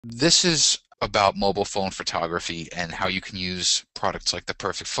This is about mobile phone photography and how you can use products like the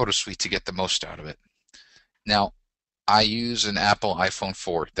Perfect Photo Suite to get the most out of it. Now, I use an Apple iPhone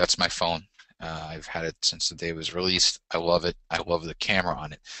 4. That's my phone. I've had it since the day it was released. I love it. I love the camera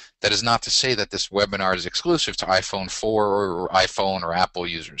on it. That is not to say that this webinar is exclusive to iPhone 4 or iPhone or Apple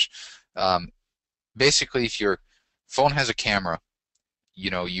users. Um, Basically, if your phone has a camera,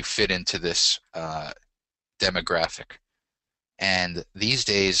 you fit into this demographic. And these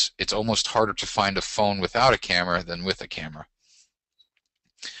days, it's almost harder to find a phone without a camera than with a camera.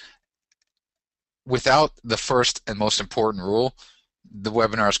 Without the first and most important rule, the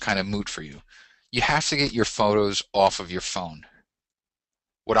webinar is kind of moot for you. You have to get your photos off of your phone.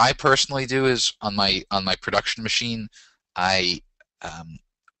 What I personally do is on my production machine, I um,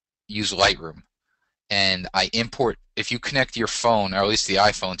 use Lightroom, and I import. If you connect your phone, or at least the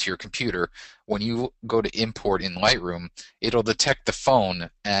iPhone, to your computer, when you go to import in Lightroom, it'll detect the phone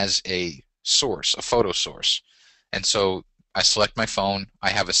as a source, a photo source. And so I select my phone.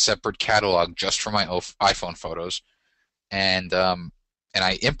 I have a separate catalog just for my iPhone photos, and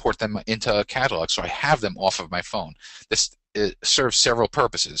I import them into a catalog, so I have them off of my phone. This it serves several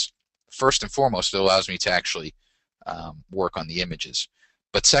purposes. First and foremost, it allows me to actually work on the images.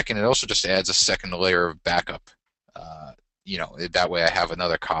 But second, it also just adds a second layer of backup. That way I have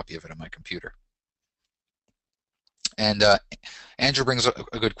another copy of it on my computer. And Andrew brings up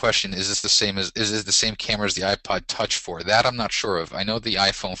a good question. Is this the same camera as the iPod Touch 4? That I'm not sure of. I know the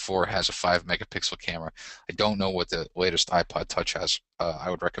iPhone 4 has a 5 megapixel camera. I don't know what the latest iPod Touch has. I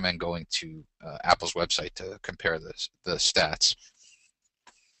would recommend going to Apple's website to compare the stats.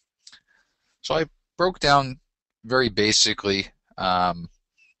 So I broke down very basically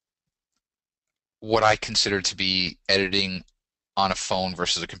what I consider to be editing on a phone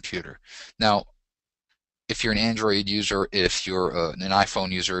versus a computer. Now, if you're an Android user, if you're an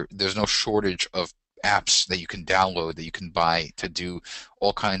iPhone user, there's no shortage of apps that you can download, that you can buy to do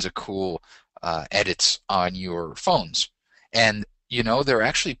all kinds of cool edits on your phones. And, they're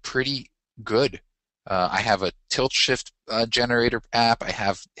actually pretty good. I have a tilt shift generator app. I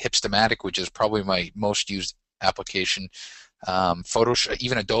have Hipstamatic, which is probably my most used application. Photoshop,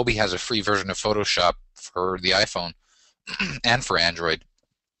 even Adobe has a free version of Photoshop for the iPhone and for Android,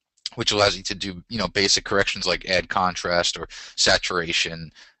 which allows you to do basic corrections like add contrast or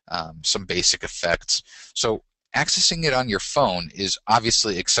saturation, some basic effects. So accessing it on your phone is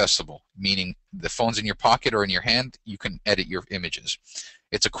obviously accessible, meaning the phone's in your pocket or in your hand, you can edit your images.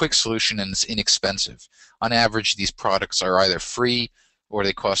 It's a quick solution and it's inexpensive. On average, these products are either free or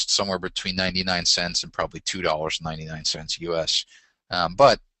they cost somewhere between 99 cents and probably $2.99 US.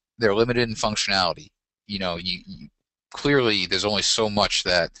 But they're limited in functionality. Clearly there's only so much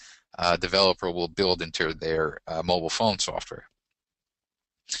that a developer will build into their mobile phone software.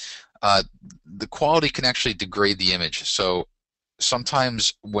 Uh, the quality can actually degrade the image. So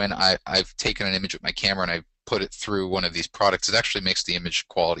sometimes when I've taken an image with my camera and I put it through one of these products, it actually makes the image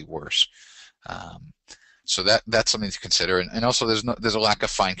quality worse. Um, so that's something to consider. And also there's a lack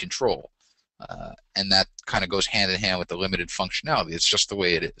of fine control. And that kind of goes hand in hand with the limited functionality. It's just the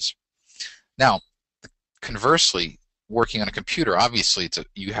way it is. Now, conversely, working on a computer, obviously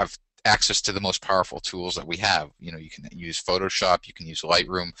you have access to the most powerful tools that we have. You can use Photoshop, you can use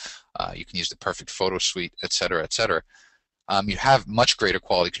Lightroom, you can use the Perfect Photo Suite, et cetera, et cetera. You have much greater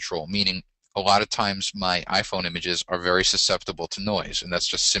quality control, meaning a lot of times my iPhone images are very susceptible to noise, and that's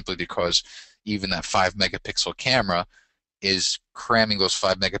just simply because even that 5 megapixel camera is cramming those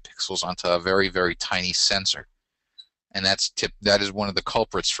 5 megapixels onto a very, very tiny sensor. And that is one of the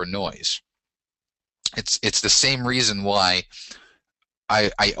culprits for noise. It's the same reason why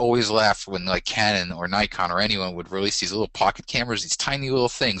I always laugh when like Canon or Nikon or anyone would release these little pocket cameras, these tiny little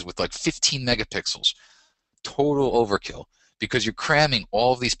things with like 15 megapixels. Total overkill, because you're cramming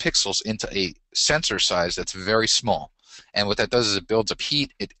all of these pixels into a sensor size that's very small. And what that does is it builds up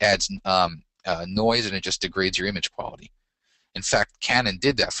heat, it adds noise, and it just degrades your image quality. In fact, Canon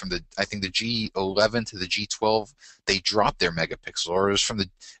did that from I think the G11 to the G12. They dropped their megapixels, or it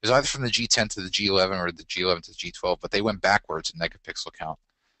was either from the G10 to the G11 or the G11 to the G12, but they went backwards in megapixel count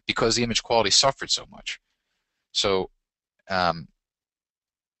because the image quality suffered so much. So um,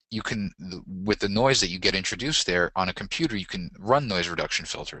 you can, with the noise that you get introduced there on a computer, you can run noise reduction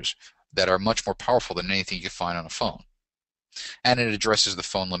filters that are much more powerful than anything you can find on a phone. And it addresses the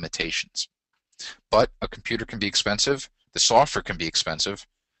phone limitations. But a computer can be expensive, the software can be expensive,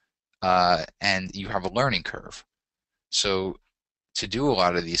 and you have a learning curve. So to do a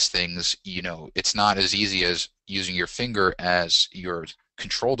lot of these things, it's not as easy as using your finger as your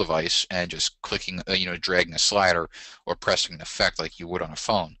control device and just clicking, dragging a slider or pressing an effect like you would on a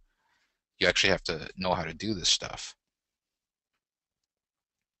phone. You actually have to know how to do this stuff.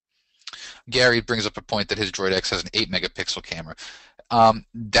 Gary brings up a point that his Droid X has an 8 megapixel camera.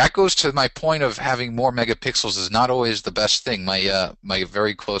 That goes to my point of having more megapixels is not always the best thing. My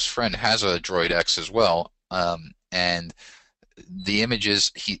very close friend has a Droid X as well, and the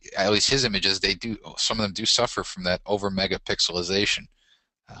images, at least his images, some of them do suffer from that over megapixelization.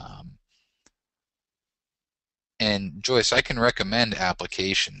 Um, and Joyce, I can recommend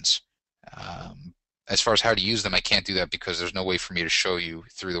applications. Um, as far as how to use them, I can't do that because there's no way for me to show you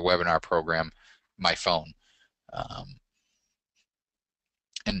through the webinar program my phone. Um,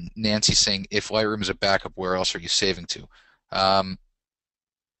 and Nancy's saying, if Lightroom is a backup, where else are you saving to?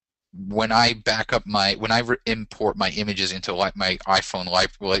 When I import my images into my iPhone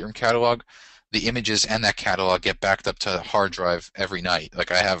Lightroom catalog, the images and that catalog get backed up to a hard drive every night.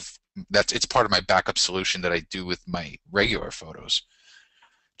 Like it's part of my backup solution that I do with my regular photos.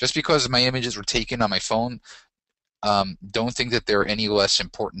 Just because my images were taken on my phone, don't think that they're any less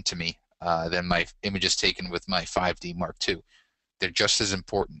important to me than my images taken with my 5D Mark II. They're just as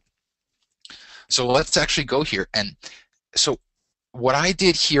important. So let's actually go here. And so what I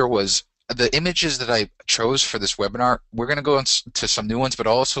did here was the images that I chose for this webinar, we're going to go into some new ones, but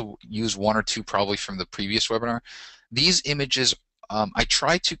also use one or two probably from the previous webinar. These images, I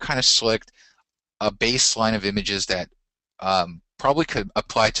tried to kind of select a baseline of images that probably could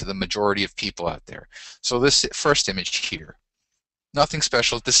apply to the majority of people out there. So this first image here, nothing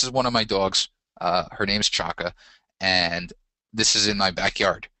special. This is one of my dogs. Her name is Chaka, and this is in my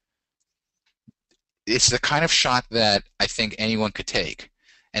backyard. It's the kind of shot that I think anyone could take,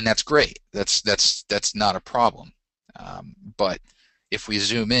 and that's great. That's not a problem. But if we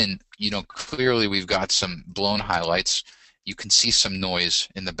zoom in, clearly we've got some blown highlights. You can see some noise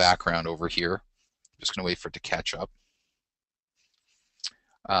in the background over here. I'm just going to wait for it to catch up.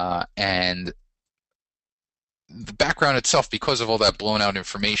 And the background itself, because of all that blown out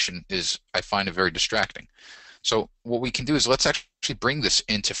information, I find it very distracting. So what we can do is let's actually bring this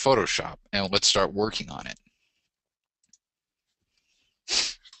into Photoshop and let's start working on it.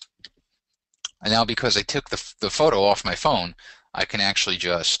 And now because I took the photo off my phone, I can actually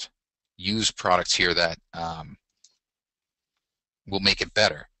just use products here that will make it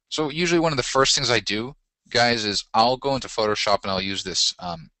better. So usually one of the first things I do, guys, is I'll go into Photoshop and I'll use this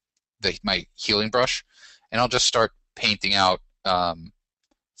my healing brush, and I'll just start painting out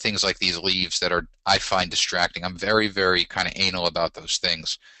things like these leaves that I find distracting. I'm very, very kind of anal about those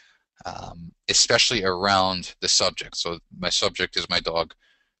things, especially around the subject. So my subject is my dog,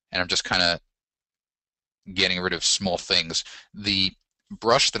 and I'm just kind of getting rid of small things. The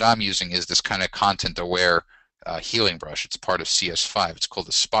brush that I'm using is this kind of content-aware healing brush. It's part of CS5. It's called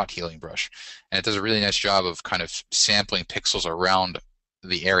the Spot Healing Brush, and it does a really nice job of kind of sampling pixels around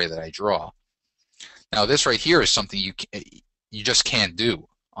the area that I draw. Now this right here is something you just can't do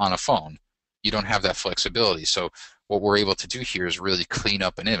on a phone. You don't have that flexibility. So what we're able to do here is really clean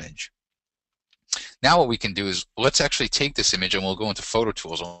up an image. Now what we can do is let's actually take this image and we'll go into Photo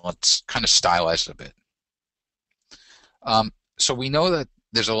Tools and let's kind of stylize it a bit. So we know that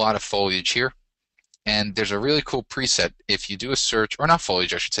there's a lot of foliage here, and there's a really cool preset. If you do a search, or not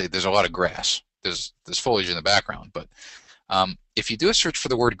foliage, I should say, there's a lot of grass. There's foliage in the background, but if you do a search for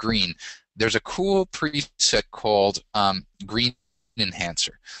the word green, there's a cool preset called Green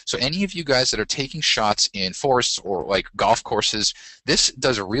Enhancer. So any of you guys that are taking shots in forests or like golf courses, this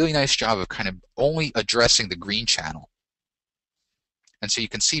does a really nice job of kind of only addressing the green channel. And so you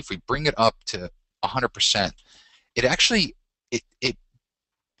can see if we bring it up to 100%, it actually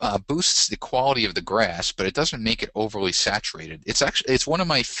boosts the quality of the grass, but it doesn't make it overly saturated. It's one of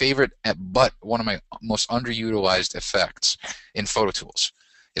my favorite, but one of my most underutilized effects in Photo Tools.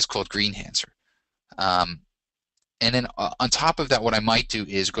 It's called Green Enhancer. And then on top of that, what I might do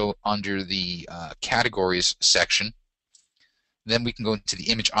is go under the categories section. Then we can go into the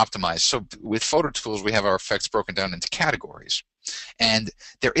image optimize. So with Photo Tools, we have our effects broken down into categories. And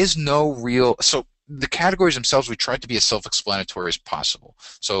there is no real, so the categories themselves, we tried to be as self-explanatory as possible.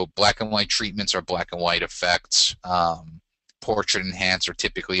 So black and white treatments are black and white effects. Portrait enhance are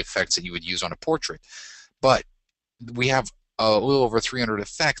typically effects that you would use on a portrait. But we have a little over 300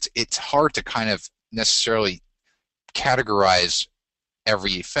 effects. It's hard to kind of necessarily categorize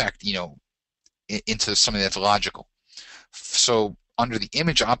every effect, into something that's logical. So under the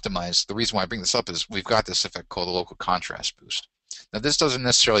image optimize, the reason why I bring this up is we've got this effect called a local contrast boost. Now this doesn't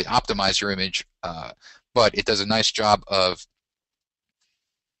necessarily optimize your image, but it does a nice job of,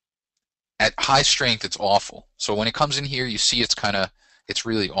 at high strength, it's awful. So when it comes in here, you see it's It's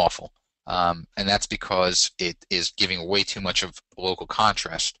really awful. And that's because it is giving way too much of local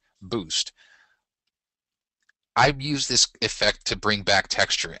contrast boost. I use this effect to bring back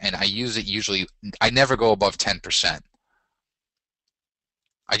texture, and I use it usually, I never go above 10%.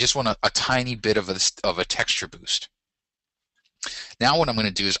 I just want a tiny bit of a texture boost. Now what I'm going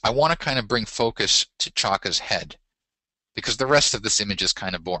to do is I want to kind of bring focus to Chaka's head, because the rest of this image is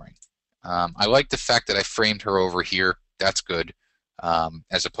kind of boring. I like the fact that I framed her over here. That's good,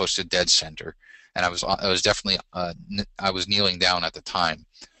 as opposed to dead center. And I was definitely I was kneeling down at the time.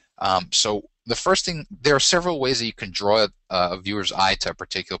 So the first thing, there are several ways that you can draw a viewer's eye to a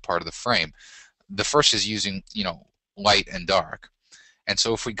particular part of the frame. The first is using, light and dark. And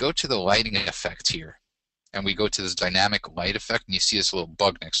so if we go to the lighting effect here, and we go to this dynamic light effect, and you see this little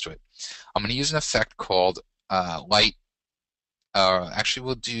bug next to it, I'm going to use an effect called light. Actually,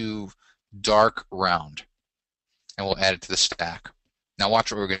 we'll do dark round, and we'll add it to the stack. Now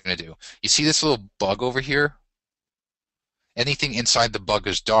watch what we're going to do. You see this little bug over here? Anything inside the bug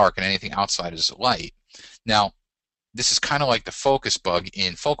is dark, and anything outside is light. Now, this is kind of like the focus bug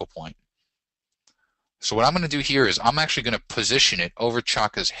in focal point. So what I'm going to do here is I'm actually going to position it over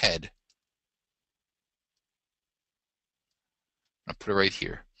Chaka's head. I'm going to put it right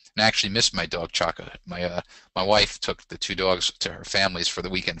here. And I actually missed my dog Chaka. My wife took the two dogs to her families for the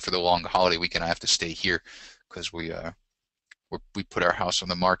weekend, for the long holiday weekend. I have to stay here because we put our house on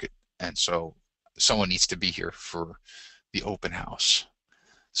the market, and so someone needs to be here for the open house.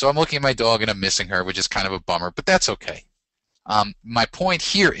 So I'm looking at my dog and I'm missing her, which is kind of a bummer, but that's okay. My point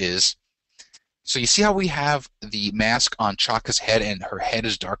here is, so you see how we have the mask on Chaka's head and her head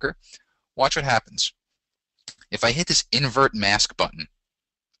is darker? Watch what happens. If I hit this invert mask button,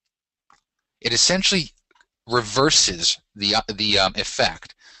 it essentially reverses the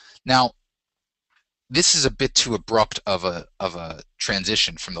effect. Now, this is a bit too abrupt of a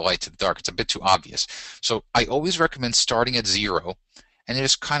transition from the light to the dark. It's a bit too obvious. So I always recommend starting at 0 and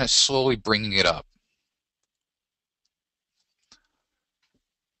just kind of slowly bringing it up.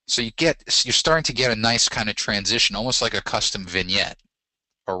 So you're starting to get a nice kind of transition, almost like a custom vignette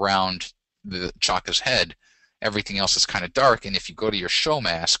around the Chaka's head. Everything else is kind of dark, and if you go to your show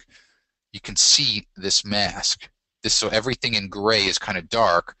mask, you can see this mask. So everything in gray is kind of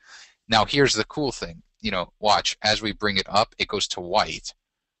dark. Now here's the cool thing. Watch, as we bring it up, it goes to white.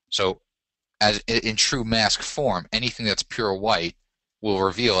 So as in true mask form, anything that's pure white will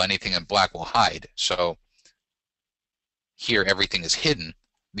reveal, anything in black will hide. So here everything is hidden.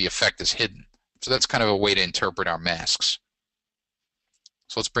 The effect is hidden. So that's kind of a way to interpret our masks.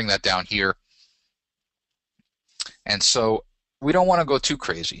 So let's bring that down here. And so we don't want to go too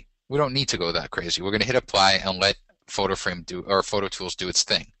crazy. We don't need to go that crazy. We're going to hit apply and let Photo Tools do its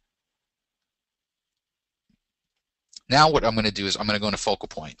thing. Now what I'm going to do is I'm going to go into focal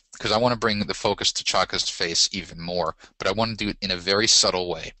point, because I want to bring the focus to Chaka's face even more, but I want to do it in a very subtle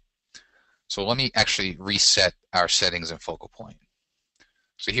way. So let me actually reset our settings in focal point.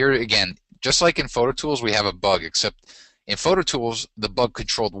 So here again, just like in Photo Tools, we have a bug, except in Photo Tools, the bug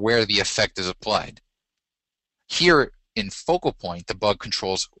controlled where the effect is applied. Here in focal point, the bug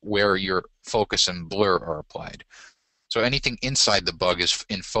controls where your focus and blur are applied. So anything inside the bug is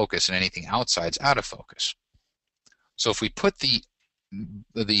in focus, and anything outside is out of focus. So if we put the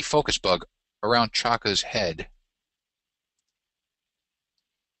focus bug around Chaka's head,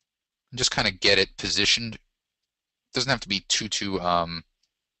 and just kind of get it positioned, it doesn't have to be too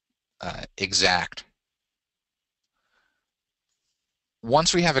exact.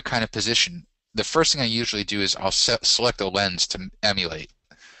 Once we have it kind of positioned, the first thing I usually do is I'll select a lens to emulate.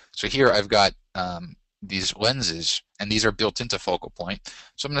 So here I've got these lenses, and these are built into focal point.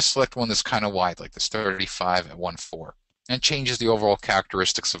 So I'm going to select one that's kind of wide, like this 35 at 1.4, and it changes the overall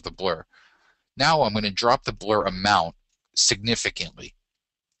characteristics of the blur. Now I'm going to drop the blur amount significantly,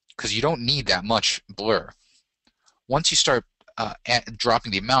 because you don't need that much blur. Once you start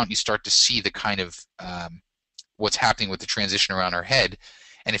dropping the amount, you start to see the kind of what's happening with the transition around her head.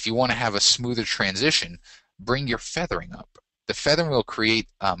 And if you want to have a smoother transition, bring your feathering up. The feathering will create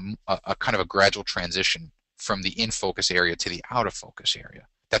a kind of a gradual transition from the in-focus area to the out-of-focus area.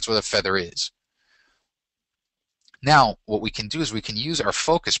 That's what a feather is. Now, what we can do is we can use our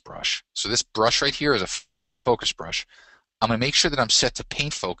focus brush. So this brush right here is a focus brush. I'm going to make sure that I'm set to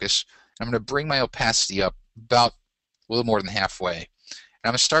paint focus, and I'm going to bring my opacity up about a little more than halfway. And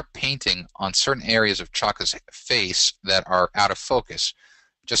I'm going to start painting on certain areas of Chaka's face that are out of focus,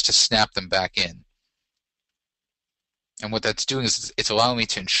 just to snap them back in. And what that's doing is it's allowing me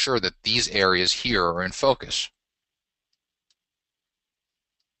to ensure that these areas here are in focus.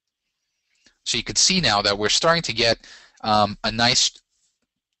 So you can see now that we're starting to get a nice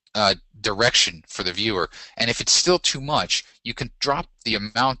direction for the viewer. And if it's still too much, you can drop the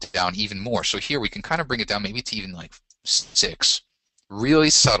amount down even more. So here we can kind of bring it down maybe to even like 6. Really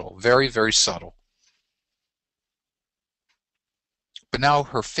subtle, very, very subtle. But now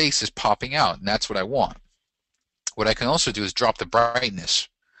her face is popping out, and that's what I want. What I can also do is drop the brightness.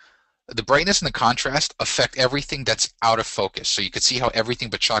 The brightness and the contrast affect everything that's out of focus. So you can see how everything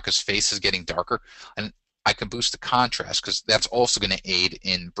but Chaka's face is getting darker. And I can boost the contrast because that's also going to aid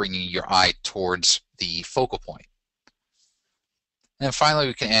in bringing your eye towards the focal point. And then finally,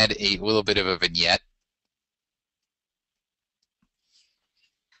 we can add a little bit of a vignette.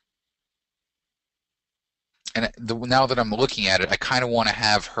 And now that I'm looking at it, I kind of want to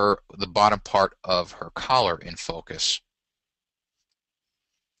have the bottom part of her collar in focus.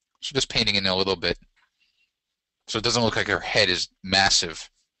 So just painting in a little bit so it doesn't look like her head is massive.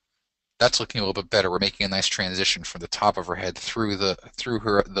 That's looking a little bit better. We're making a nice transition from the top of her head through the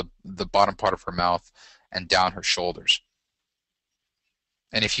bottom part of her mouth and down her shoulders.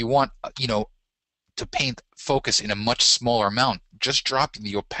 And if you want, to paint focus in a much smaller amount, just drop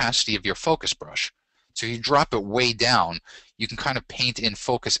the opacity of your focus brush. So if you drop it way down, you can kind of paint in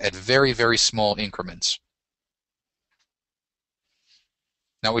focus at very, very small increments.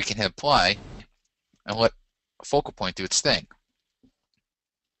 Now we can hit apply and let a focal point do its thing.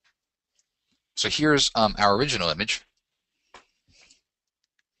 So here's our original image.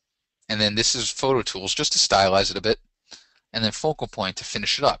 And then this is Photo Tools just to stylize it a bit. And then focal point to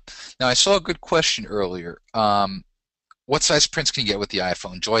finish it up. Now I saw a good question earlier. What size prints can you get with the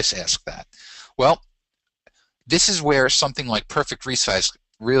iPhone? Joyce asked that. Well, this is where something like Perfect Resize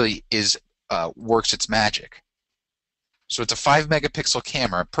really works its magic. So it's a 5 megapixel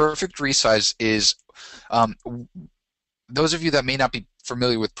camera. Perfect Resize is, those of you that may not be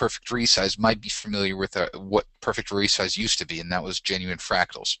familiar with Perfect Resize might be familiar with what Perfect Resize used to be, and that was genuine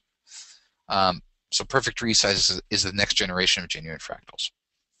fractals. So Perfect Resize is the next generation of genuine fractals.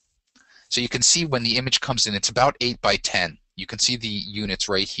 So you can see when the image comes in, it's about 8 by 10. You can see the units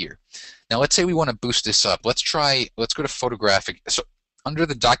right here. Now let's say we want to boost this up. Let's go to photographic. So under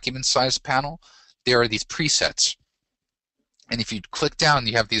the document size panel, there are these presets. And if you click down,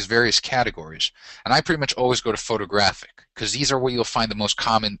 you have these various categories. And I pretty much always go to photographic because these are where you'll find the most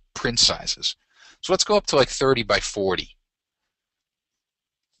common print sizes. So let's go up to like 30 by 40.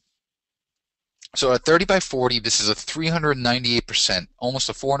 So at 30 by 40, this is a 398%, almost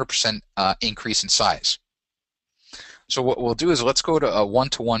a 400% increase in size. So what we'll do is let's go to a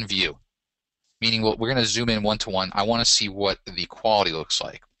one-to-one view, meaning we're going to zoom in one-to-one. I want to see what the quality looks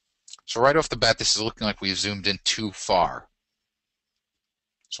like. So right off the bat, this is looking like we've zoomed in too far.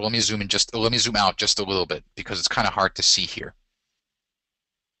 So let me zoom out just a little bit because it's kind of hard to see here.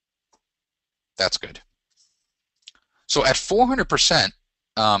 That's good. So at 400%,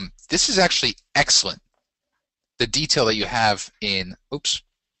 this is actually excellent. The detail that you have in, oops,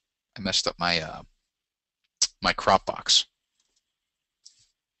 I messed up my my crop box.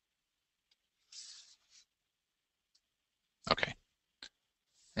 Okay,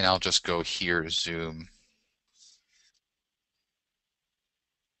 and I'll just go here, zoom.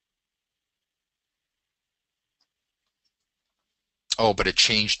 Oh, but it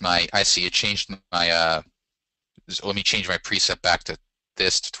changed my, I see, it changed my, let me change my preset back to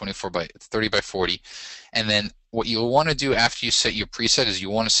this, to 30 by 40. And then what you'll want to do after you set your preset is you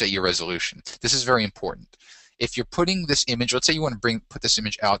want to set your resolution. This is very important. If you're putting this image, let's say you want to put this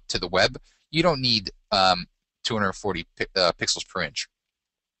image out to the web, you don't need 240 pixels per inch.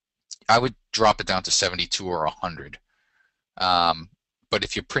 I would drop it down to 72 or 100. But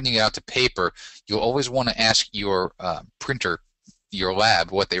if you're printing it out to paper, you'll always want to ask your printer, your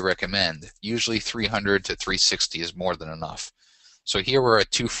lab, what they recommend. Usually 300 to 360 is more than enough. So here we're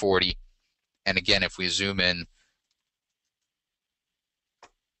at 240, and again, if we zoom in,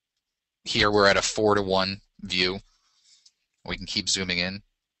 here we're at a 4:1 view. We can keep zooming in.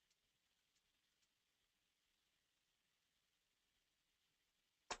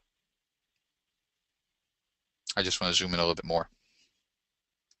 I just want to zoom in a little bit more.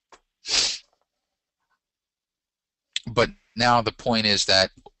 But now the point is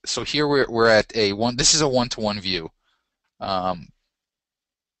that, so here we're at a one, this is a one-to-one view. And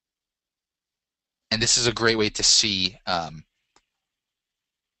this is a great way to see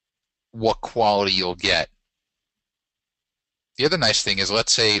what quality you'll get. The other nice thing is,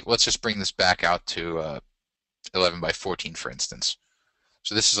 let's just bring this back out to 11 by 14, for instance.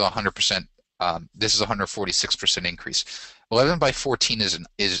 So this is 100%. This is 146% increase. 11 by 14 is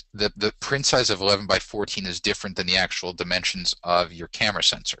the print size of 11 by 14 is different than the actual dimensions of your camera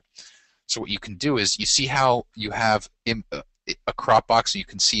sensor. So what you can do is, you see how you have a crop box and you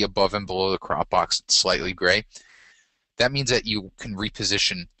can see above and below the crop box it's slightly gray, that means that you can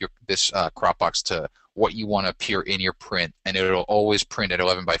reposition this crop box to what you want to appear in your print, and it'll always print at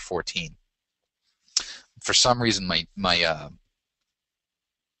 11 by 14. For some reason, my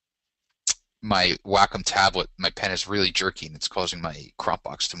Wacom tablet, my pen is really jerky, and it's causing my crop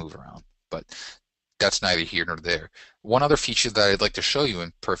box to move around. But that's neither here nor there. One other feature that I'd like to show you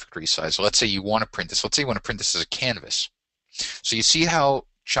in Perfect Resize, let's say you want to print this. Let's say you want to print this as a canvas. So you see how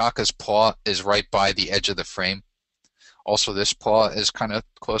Chaka's paw is right by the edge of the frame? Also, this paw is kind of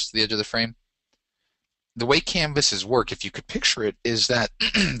close to the edge of the frame. The way canvases work, if you could picture it, is that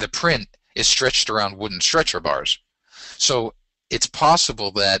the print is stretched around wooden stretcher bars. So it's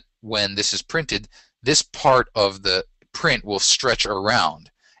possible that when this is printed, this part of the print will stretch around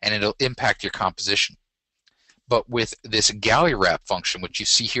and it'll impact your composition. But with this gallery wrap function, which you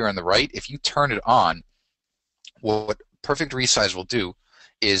see here on the right, if you turn it on, what Perfect Resize will do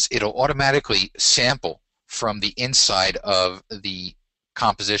is it'll automatically sample from the inside of the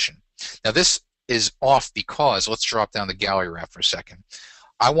composition. Now this is off because, let's drop down the gallery wrap for a second.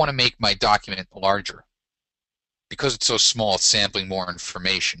 I want to make my document larger. Because it's so small, it's sampling more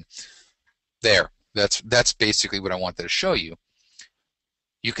information. There, that's basically what I wanted to show you.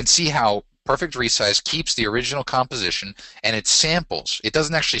 You can see how Perfect Resize keeps the original composition and it samples. It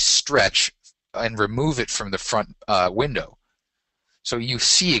doesn't actually stretch and remove it from the front window. So you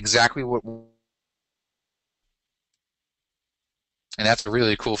see exactly what, and that's a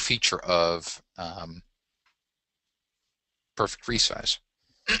really cool feature of Perfect Resize.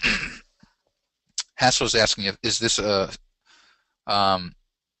 Hassel's asking, is this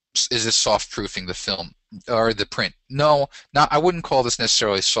soft proofing the film or the print? No, I wouldn't call this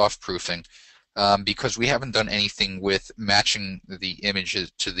necessarily soft proofing because we haven't done anything with matching the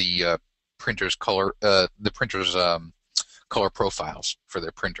images to the printer's color, color profiles for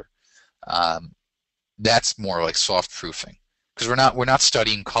their printer. That's more like soft proofing because we're not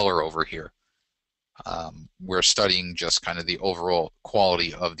studying color over here. We're studying just kind of the overall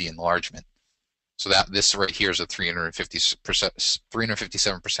quality of the enlargement. So that this right here is a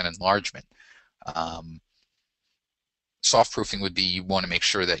 357% enlargement. Soft proofing would be you want to make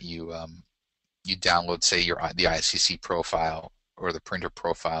sure that you you download, say, the ISCC profile or the printer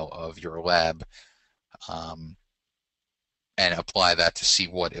profile of your lab, and apply that to see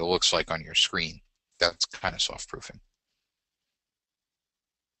what it looks like on your screen. That's kind of soft proofing.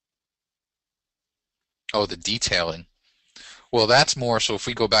 Oh, the detailing. Well, that's more so if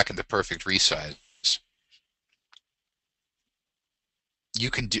we go back into Perfect Resize, you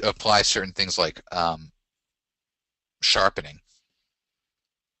can apply certain things like sharpening.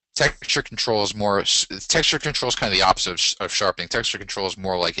 Texture control is more. Texture control is kind of the opposite of sharpening. Texture control is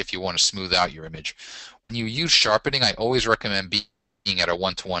more like if you want to smooth out your image. When you use sharpening, I always recommend being at a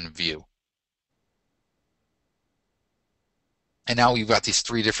one-to-one view. And now we've got these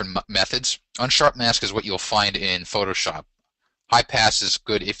three different methods. Unsharp mask is what you'll find in Photoshop. High pass is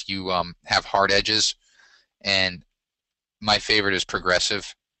good if you have hard edges, and my favorite is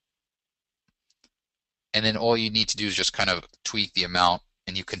progressive. And then all you need to do is just kind of tweak the amount,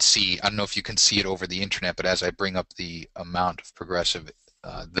 and you can see, I don't know if you can see it over the internet, but as I bring up the amount of progressive,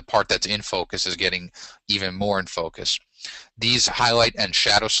 the part that's in focus is getting even more in focus. These highlight and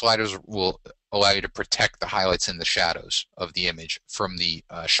shadow sliders will allow you to protect the highlights and the shadows of the image from the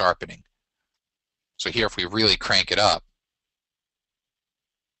sharpening. So here, if we really crank it up,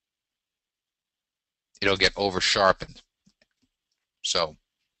 it'll get over sharpened. So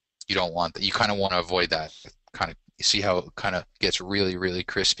you don't want that. You kind of want to avoid that. You see how it kind of gets really, really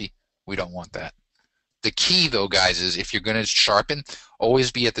crispy? We don't want that. The key, though, guys, is if you're going to sharpen,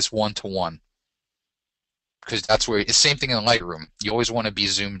 always be at this one-to-one. Because that's where, it's the same thing in Lightroom. You always want to be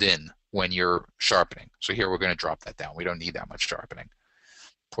zoomed in when you're sharpening. So here we're going to drop that down. We don't need that much sharpening.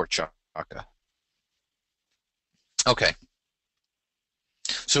 Poor Chaka. Okay.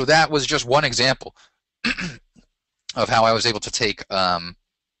 So that was just one example of how I was able to take a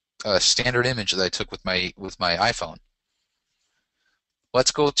standard image that I took with my iPhone.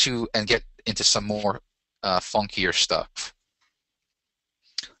 Let's go to and get into some more funkier stuff.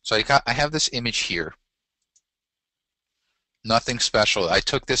 So I have this image here. Nothing special. I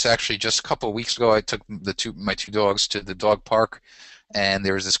took this actually just a couple of weeks ago. I took my two dogs to the dog park, and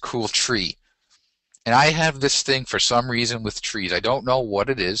there was this cool tree. And I have this thing for some reason with trees. I don't know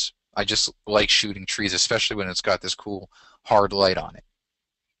what it is. I just like shooting trees, especially when it's got this cool hard light on it.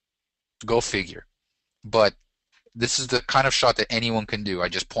 Go figure. But this is the kind of shot that anyone can do. I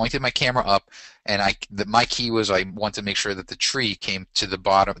just pointed my camera up, and my key was I want to make sure that the tree came to the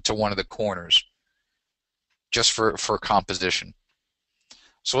bottom, to one of the corners. just for composition.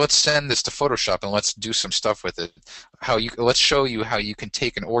 So let's send this to Photoshop and let's do some stuff with it. Let's show you how you can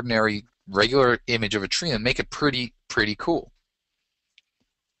take an ordinary regular image of a tree and make it pretty cool.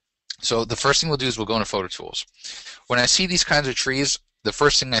 So the first thing we'll do is we'll go into Photo Tools. When I see these kinds of trees, the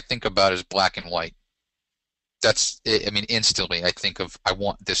first thing I think about is black and white. I mean, instantly I think of, I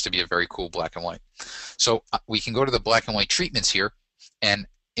want this to be a very cool black and white. So we can go to the black and white treatments here, and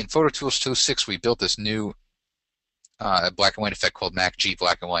in Photo Tools 2.6 we built this new black and white effect called Mac G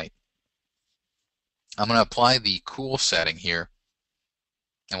Black and White. I'm going to apply the cool setting here,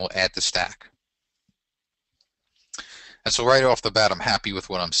 and we'll add the stack. And so right off the bat, I'm happy with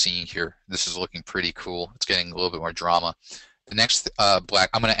what I'm seeing here. This is looking pretty cool. It's getting a little bit more drama. The next I'm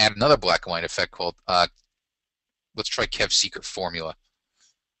going to add another black and white effect called, let's try Kev's Secret Formula.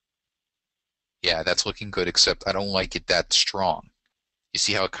 Yeah, that's looking good, except I don't like it that strong. You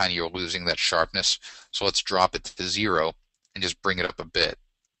see how kind of you're losing that sharpness? So let's drop it to 0 and just bring it up a bit,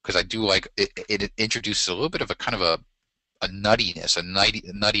 because I do like it. It introduces a little bit of a kind of a nuttiness,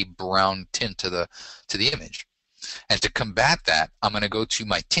 a nutty brown tint to the image. And to combat that, I'm going to go to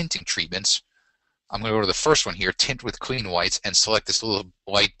my tinting treatments. I'm going to go to the first one here, Tint with Clean Whites, and select this little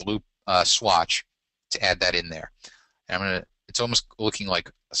light blue swatch to add that in there. And it's almost looking like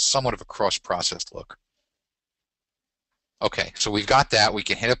somewhat of a cross-processed look. Okay, so we've got that. We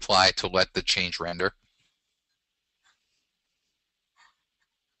can hit apply to let the change render.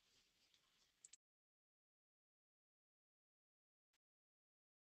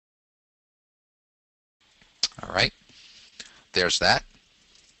 All right, there's that.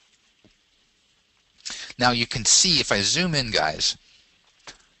 Now you can see, if I zoom in, guys,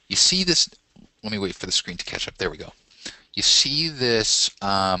 you see this. Let me wait for the screen to catch up. There we go. You see this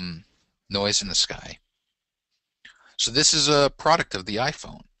noise in the sky. So this is a product of the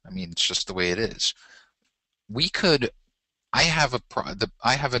iPhone. I mean, it's just the way it is. We could, I have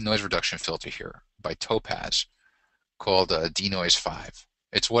a noise reduction filter here by Topaz called Denoise 5.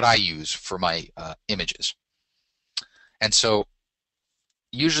 It's what I use for my images. And so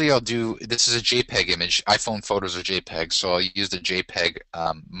usually I'll do, this is a JPEG image. iPhone photos are JPEG, so I'll use the JPEG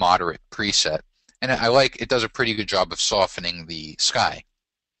moderate preset. And it does a pretty good job of softening the sky.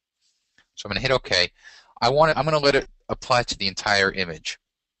 So I'm going to hit OK. I'm going to let it apply to the entire image,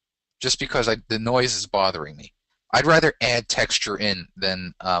 just because the noise is bothering me. I'd rather add texture in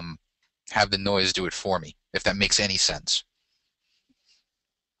than have the noise do it for me, if that makes any sense.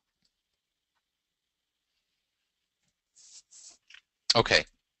 Okay,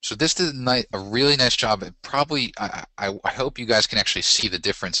 so this did a really nice job. I hope you guys can actually see the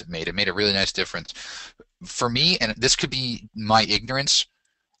difference it made. It made a really nice difference for me, and this could be my ignorance.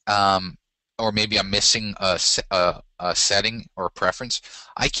 Or maybe I'm missing a setting or a preference.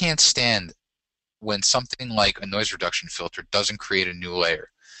 I can't stand when something like a noise reduction filter doesn't create a new layer.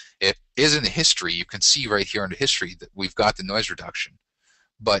 It is in the history. You can see right here in the history that we've got the noise reduction,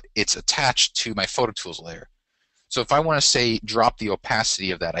 but it's attached to my Photo Tools layer. So if I want to say drop the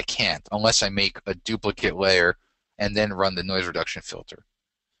opacity of that, I can't unless I make a duplicate layer and then run the noise reduction filter.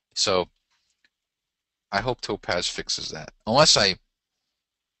 So I hope Topaz fixes that. Unless I'm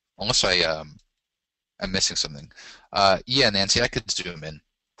missing something. Yeah, Nancy, I could zoom in.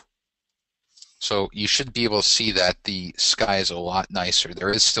 So you should be able to see that the sky is a lot nicer.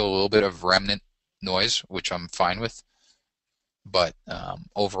 There is still a little bit of remnant noise, which I'm fine with, but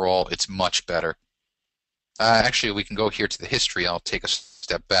overall it's much better. Actually, we can go here to the history. I'll take a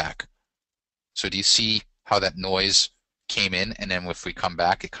step back. So do you see how that noise came in, and then if we come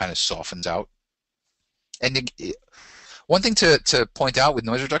back, it kind of softens out? And one thing to point out with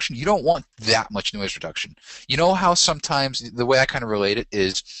noise reduction, you don't want that much noise reduction. You know how sometimes, the way I kind of relate it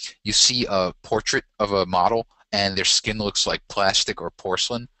is, you see a portrait of a model and their skin looks like plastic or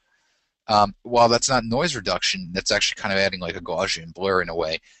porcelain? While that's not noise reduction, that's actually kind of adding like a Gaussian blur in a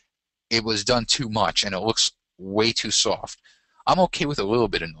way. It was done too much and it looks way too soft. I'm okay with a little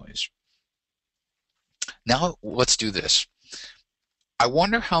bit of noise. Now let's do this. I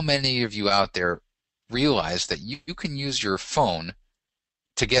wonder how many of you out there realize that you can use your phone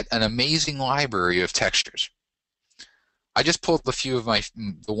to get an amazing library of textures. I just pulled a few of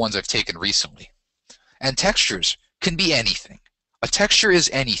the ones I've taken recently. And textures can be anything. A texture is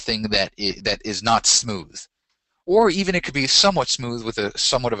anything that is not smooth. Or even it could be somewhat smooth with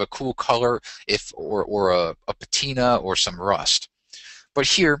somewhat of a cool color, or a patina or some rust. But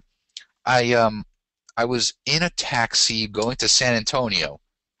here, I was in a taxi going to San Antonio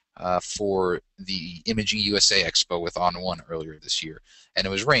for the Imaging USA Expo with On One earlier this year, and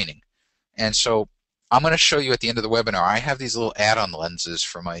it was raining. And so I'm going to show you at the end of the webinar. I have these little add-on lenses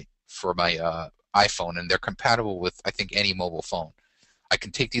for my iPhone, and they're compatible with, I think, any mobile phone. I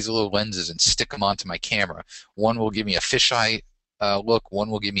can take these little lenses and stick them onto my camera. One will give me a fisheye look. One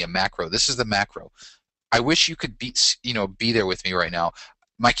will give me a macro. This is the macro. I wish you could be there with me right now.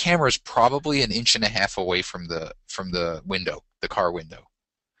 My camera is probably an inch and a half away from the window, the car window.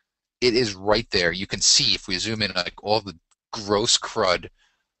 It is right there. You can see if we zoom in, like all the gross crud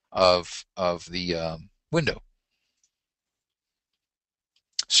of the window.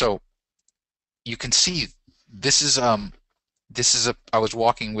 So you can see this is a I was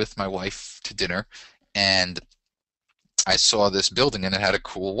walking with my wife to dinner, and I saw this building and it had a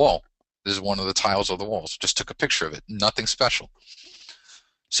cool wall. This is one of the tiles of the walls. Just took a picture of it. Nothing special.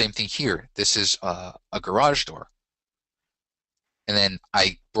 Same thing here. This is a garage door. And then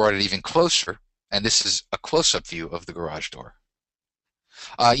I brought it even closer, and this is a close-up view of the garage door.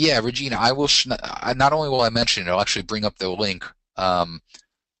 Yeah, Regina, I will. Not only will I mention it, I'll actually bring up the link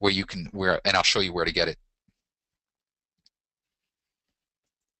where you can and I'll show you where to get it.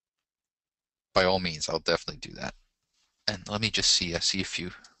 By all means, I'll definitely do that. And let me just see. I see a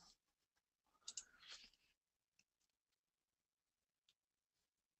few.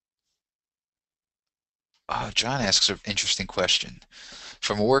 John asks an interesting question.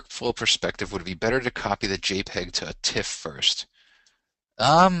 From a workflow perspective, would it be better to copy the JPEG to a TIFF first?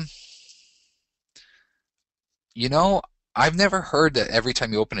 Um, you know, I've never heard that every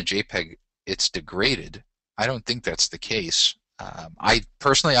time you open a JPEG, it's degraded. I don't think that's the case. I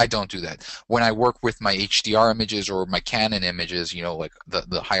personally, I don't do that. When I work with my HDR images or my Canon images, like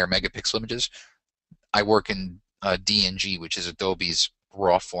the higher megapixel images, I work in DNG, which is Adobe's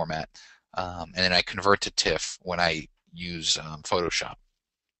RAW format, and then I convert to TIFF when I use Photoshop.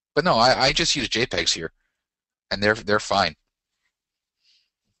 But no, I just use JPEGs here, and they're fine.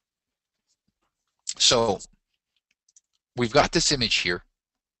 So we've got this image here,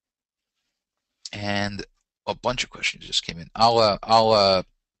 and a bunch of questions just came in. I'll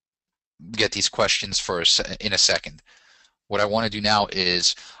get these questions in a second. What I want to do now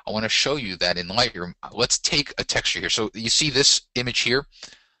is I want to show you that in Lightroom. Let's take a texture here. So you see this image here?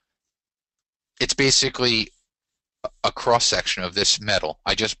 It's basically a cross section of this metal.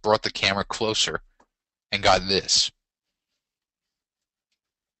 I just brought the camera closer and got this.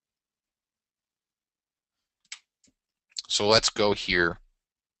 So let's go here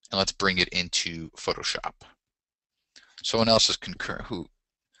and let's bring it into Photoshop. Someone else is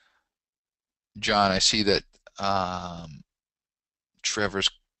John, I see that Trevor's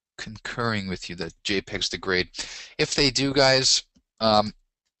concurring with you that JPEGs degrade. If they do, guys,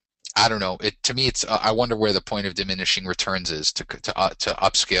 I don't know. To me, it's I wonder where the point of diminishing returns is to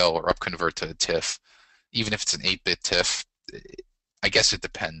upscale or upconvert to a TIFF, even if it's an 8-bit TIFF. I guess it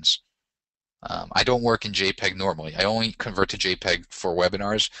depends. I don't work in JPEG normally. I only convert to JPEG for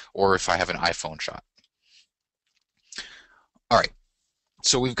webinars or if I have an iPhone shot. All right.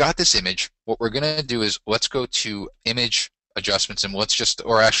 So we've got this image. What we're going to do is let's go to image adjustments and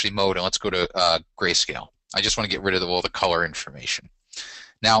or actually mode, and let's go to grayscale. I just want to get rid of all the color information.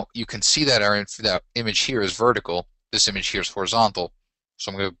 Now you can see that that image here is vertical. This image here is horizontal.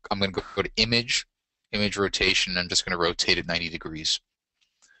 So I'm going to go to image rotation. I'm just going to rotate it 90 degrees.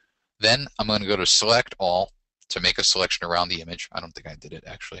 Then I'm going to go to select all to make a selection around the image. I don't think I did it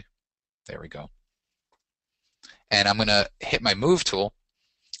actually. There we go. And I'm going to hit my move tool,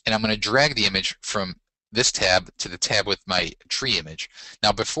 and I'm going to drag the image from this tab to the tab with my tree image.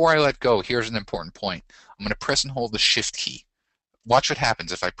 Now before I let go, here's an important point. I'm going to press and hold the shift key. Watch what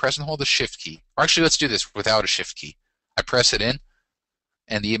happens if I press and hold the shift key. Or actually, let's do this without a shift key. I press it in,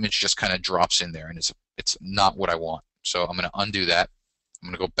 and the image just kind of drops in there, and it's not what I want. So I'm going to undo that. I'm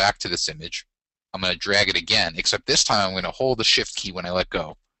going to go back to this image. I'm going to drag it again, except this time I'm going to hold the shift key when I let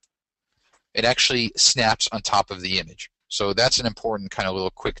go. It actually snaps on top of the image. So that's an important kind of little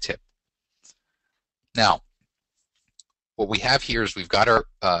quick tip. Now, what we have here is we've got our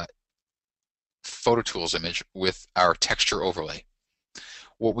Photo Tools image with our texture overlay.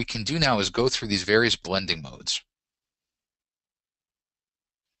 What we can do now is go through these various blending modes.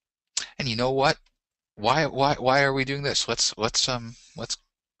 And you know what? Why are we doing this? Let's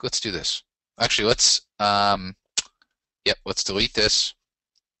do this. Actually, let's delete this.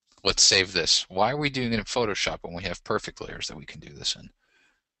 Let's save this. Why are we doing it in Photoshop when we have perfect layers that we can do this in?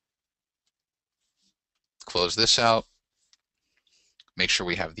 Close this out. Make sure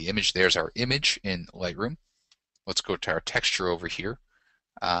we have the image. There's our image in Lightroom. Let's go to our texture over here.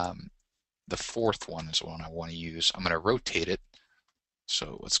 The fourth one is the one I want to use. I'm going to rotate it.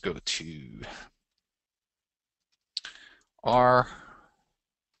 So let's go to R.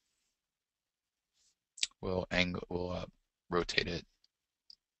 We'll rotate it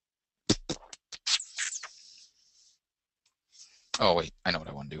Oh, wait, I know what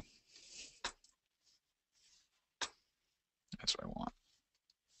I want to do. That's what I want.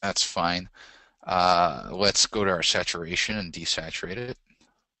 That's fine. Let's go to our saturation and desaturate it.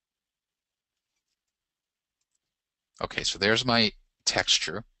 Okay, so there's my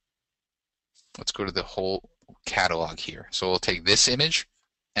texture. Let's go to the whole catalog here. So we'll take this image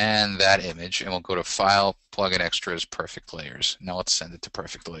and that image, and we'll go to File, Plugin Extras, Perfect Layers. Now let's send it to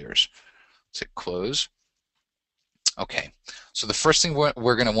Perfect Layers. Let's hit Close. Okay, so the first thing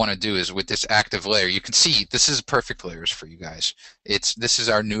we're going to want to do is with this active layer, you can see this is Perfect Layers for you guys. This is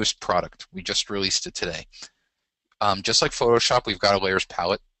our newest product. We just released it today. Just like Photoshop, we've got a layers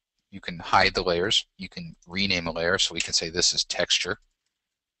palette. You can hide the layers. You can rename a layer, so we can say this is texture.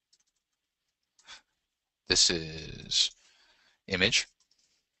 This is image.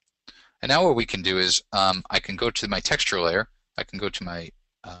 And now what we can do is I can go to my texture layer. I can go to my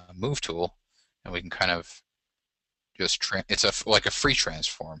move tool, and we can kind of just it's like a free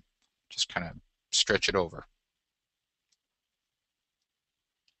transform. Just kind of stretch it over.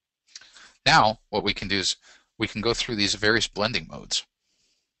 Now what we can do is we can go through these various blending modes.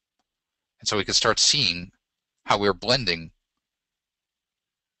 And so we can start seeing how we're blending,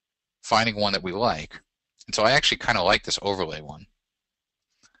 finding one that we like. And so I actually kind of like this overlay one.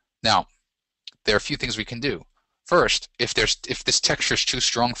 Now, there are a few things we can do. First, if this texture is too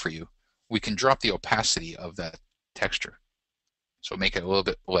strong for you, we can drop the opacity of that texture. So make it a little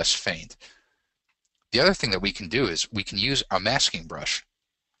bit less faint. The other thing that we can do is we can use our masking brush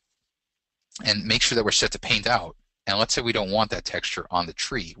and make sure that we're set to paint out. And let's say we don't want that texture on the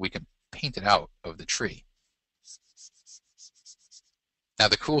tree. We can paint it out of the tree. Now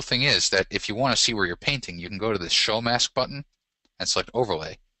the cool thing is that if you want to see where you're painting, you can go to the Show Mask button and select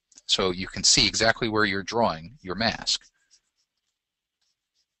Overlay. So you can see exactly where you're drawing your mask.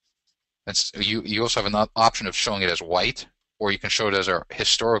 You also have an option of showing it as white, or you can show it as our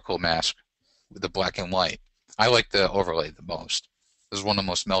historical mask with the black and white. I like the overlay the most. This is one of the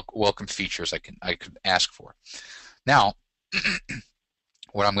most welcome features I could ask for. Now,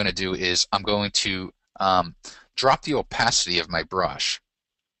 what I'm going to do is I'm going to drop the opacity of my brush,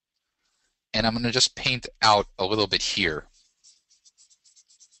 and I'm going to just paint out a little bit here.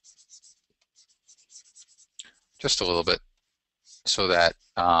 Just a little bit, so that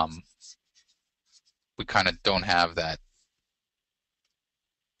we kind of don't have that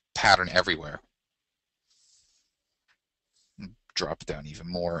pattern everywhere. Drop it down even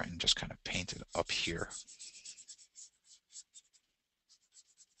more and just kind of paint it up here.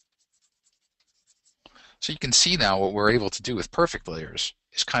 So you can see now what we're able to do with Perfect Layers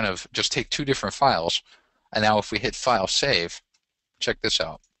is kind of just take two different files, and now if we hit File, Save, check this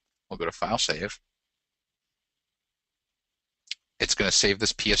out. We'll go to File, Save. It's going to save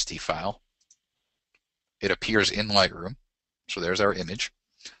this PSD file. It appears in Lightroom, so there's our image.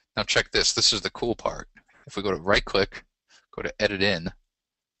 Now check this. This is the cool part. If we go to right-click, go to Edit In,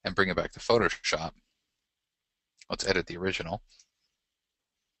 and bring it back to Photoshop, let's edit the original.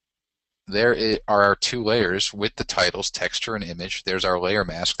 There are our two layers with the titles, texture and image. There's our layer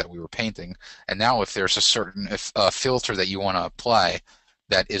mask that we were painting. And now if there's a certain filter that you want to apply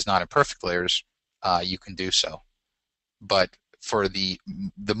that is not in Perfect Layers, you can do so. But for the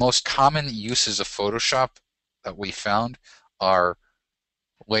most common uses of Photoshop that we found are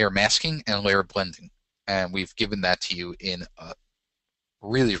layer masking and layer blending. And we've given that to you in a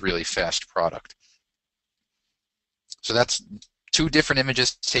really, really fast product. So that's two different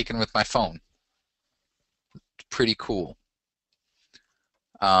images taken with my phone. Pretty cool.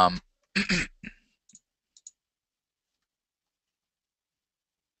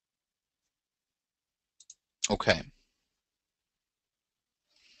 Okay.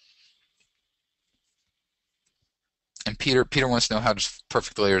 And Peter wants to know how does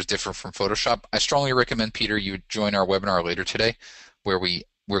Perfect Layers differ from Photoshop. I strongly recommend, Peter, you join our webinar later today, where we're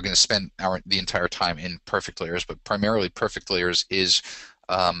going to spend the entire time in Perfect Layers, but primarily Perfect Layers is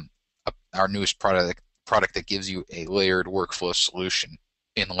our newest product that gives you a layered workflow solution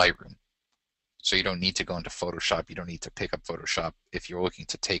in Lightroom. So you don't need to go into Photoshop. You don't need to pick up Photoshop if you're looking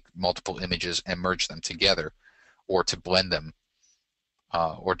to take multiple images and merge them together, or to blend them,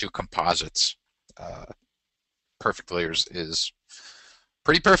 or do composites. Perfect Layers is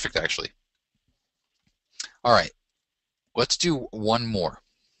pretty perfect, actually. All right, let's do one more.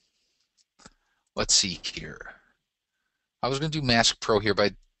 Let's see here. I was going to do Mask Pro here,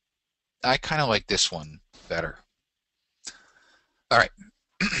 but I kind of like this one better. All right.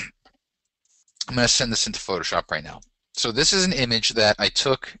 I'm going to send this into Photoshop right now. So this is an image that I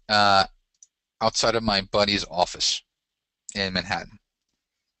took outside of my buddy's office in Manhattan.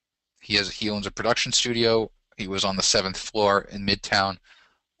 He owns a production studio. He was on the seventh floor in Midtown.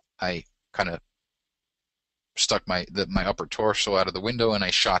 I kind of stuck my upper torso out of the window and I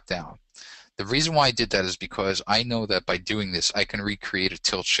shot down. The reason why I did that is because I know that by doing this, I can recreate a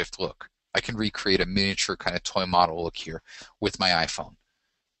tilt shift look. I can recreate a miniature kind of toy model look here with my iPhone.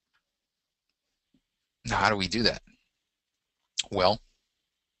 Now, how do we do that? Well,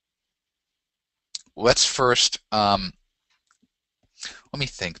 let's first, let me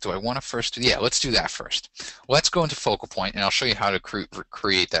think. Do I want to first do, yeah, let's do that first. Let's go into focal point and I'll show you how to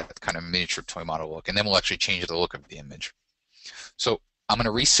create that kind of miniature toy model look, and then we'll actually change the look of the image. So I'm going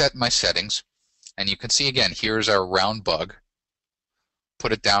to reset my settings, and you can see again, here's our round bug.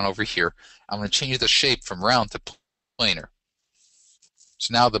 Put it down over here. I'm going to change the shape from round to planar.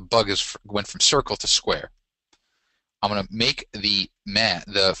 So now the bug went from circle to square. I'm going to make the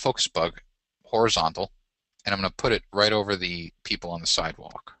focus bug horizontal, and I'm going to put it right over the people on the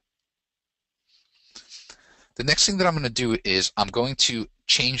sidewalk. The next thing that I'm going to do is I'm going to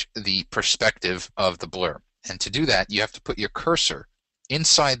change the perspective of the blur. And to do that, you have to put your cursor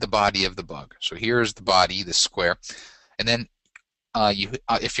inside the body of the bug. So here's the body, the square, and then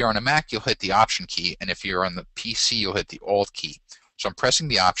if you're on a Mac, you'll hit the Option key, and if you're on the PC, you'll hit the Alt key. So I'm pressing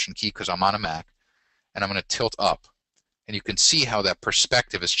the Option key because I'm on a Mac, and I'm going to tilt up. And you can see how that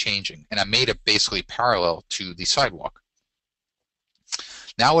perspective is changing. And I made it basically parallel to the sidewalk.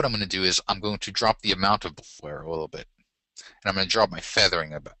 Now what I'm going to do is I'm going to drop the amount of blur a little bit. And I'm going to drop my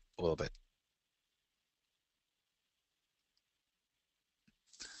feathering a little bit.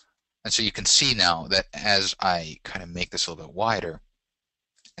 And so you can see now that as I kind of make this a little bit wider,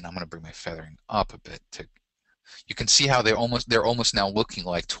 and I'm going to bring my feathering up a bit, you can see how they're almost now looking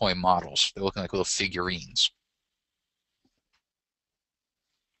like toy models. They're looking like little figurines.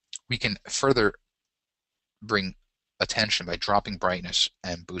 We can further bring attention by dropping brightness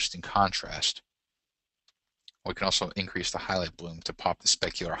and boosting contrast. We can also increase the highlight bloom to pop the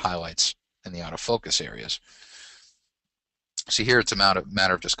specular highlights in the out of focus areas. So here it's a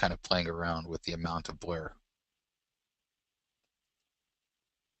matter of just kind of playing around with the amount of blur.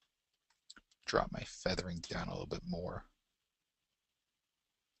 Drop my feathering down a little bit more.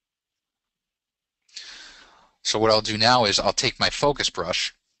 So what I'll do now is I'll take my focus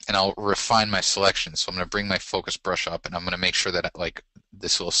brush and I'll refine my selection. So I'm going to bring my focus brush up, and I'm going to make sure that like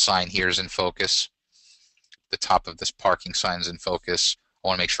this little sign here is in focus. The top of this parking sign is in focus. I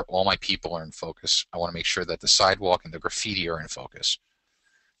want to make sure all my people are in focus. I want to make sure that the sidewalk and the graffiti are in focus.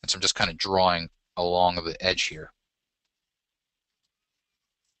 And so I'm just kind of drawing along the edge here,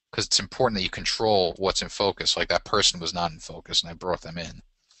 because it's important that you control what's in focus. Like that person was not in focus, and I brought them in.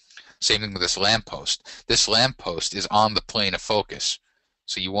 Same thing with this lamppost. This lamppost is on the plane of focus,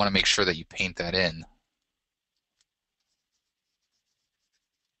 so you want to make sure that you paint that in.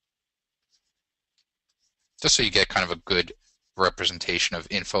 Just so you get kind of a good representation of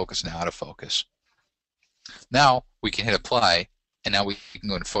in focus and out of focus. Now we can hit apply, and now we can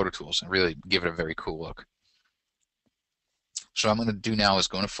go into Photo Tools and really give it a very cool look. So what I'm going to do now is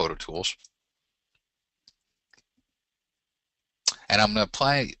go into Photo Tools, and I'm going to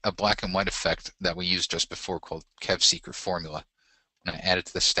apply a black and white effect that we used just before called Kev Seeker Formula. I'm going to add it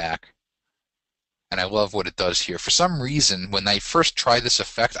to the stack, and I love what it does here. For some reason, when I first tried this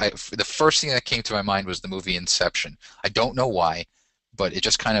effect, the first thing that came to my mind was the movie Inception. I don't know why, but it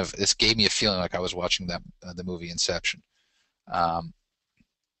just kind of, this gave me a feeling like I was watching the movie Inception.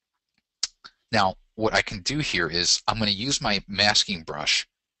 Now, what I can do here is I'm going to use my masking brush,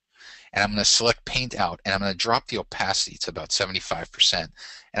 and I'm going to select Paint Out, and I'm going to drop the opacity to about 75%, and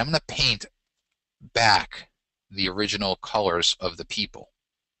I'm going to paint back the original colors of the people,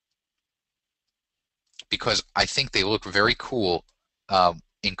 because I think they look very cool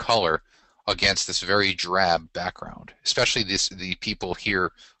in color against this very drab background, especially the people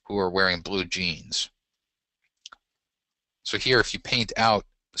here who are wearing blue jeans. So here, if you paint out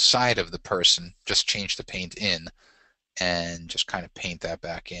the side of the person, just change the paint in and just kind of paint that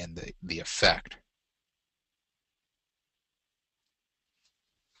back in, the effect.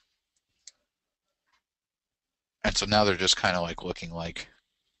 And so now they're just kind of like looking like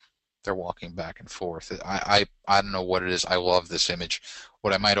they're walking back and forth. I don't know what it is. I love this image.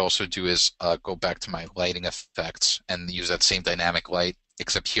 What I might also do is go back to my lighting effects and use that same dynamic light,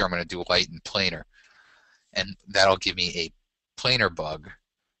 except here I'm going to do light and planar. And that'll give me a planar bug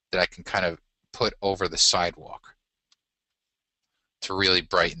that I can kind of put over the sidewalk to really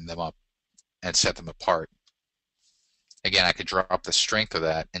brighten them up and set them apart. Again, I could drop the strength of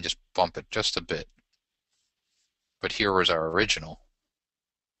that and just bump it just a bit. But here was our original.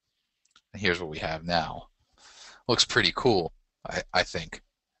 And here's what we have now. Looks pretty cool, I think.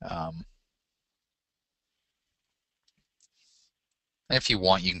 And if you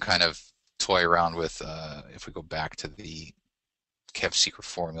want, you can kind of toy around with, if we go back to the kept secret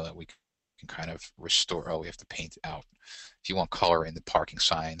formula, we can kind of restore, oh, we have to paint it out. If you want color in the parking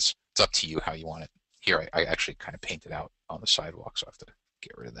signs, it's up to you how you want it. Here, I actually kind of painted out on the sidewalk, so I have to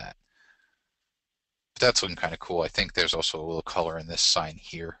get rid of that. But that's looking kind of cool. I think there's also a little color in this sign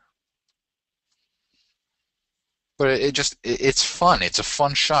here. But it's fun. It's a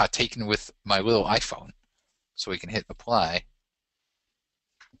fun shot taken with my little iPhone. So we can hit apply.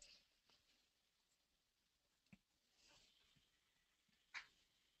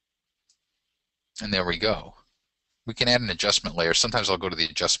 And there we go. We can add an adjustment layer. Sometimes I'll go to the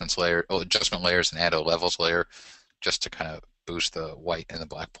adjustment layers and add a levels layer just to kind of boost the white and the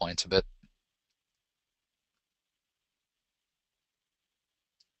black points a bit.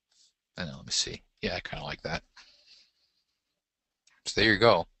 And then let me see. Yeah, I kind of like that. So there you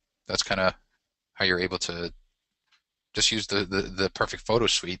go. That's kind of how you're able to just use the perfect photo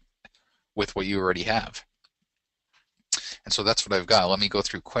suite with what you already have. And so that's what I've got. Let me go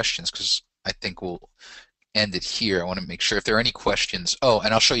through questions because I think we'll end it here. I want to make sure if there are any questions. Oh,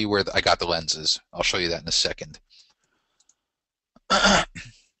 and I'll show you where I got the lenses. I'll show you that in a second.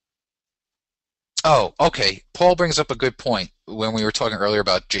 Oh, okay. Paul brings up a good point when we were talking earlier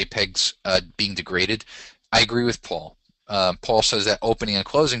about JPEGs being degraded. I agree with Paul. Paul says that opening and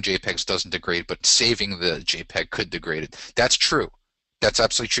closing JPEGs doesn't degrade, but saving the JPEG could degrade it. That's true. That's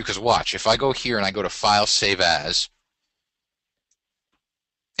absolutely true because watch, if I go here and I go to File, Save As,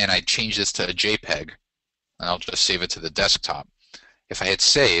 and I change this to a JPEG, and I'll just save it to the desktop. If I hit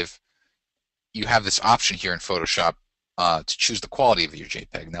Save, you have this option here in Photoshop to choose the quality of your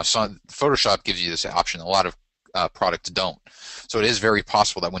JPEG. Now, Photoshop gives you this option. A lot of products don't. So it is very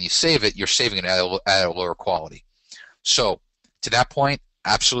possible that when you save it, you're saving it at a lower quality. So to that point,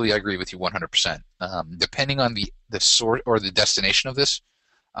 absolutely, I agree with you 100%. Depending on the sort or the destination of this,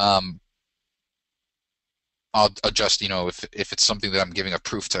 um, I'll adjust. If it's something that I'm giving a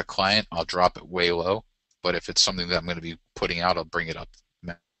proof to a client, I'll drop it way low. But if it's something that I'm going to be putting out, I'll bring it up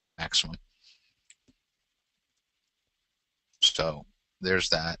maximum. So there's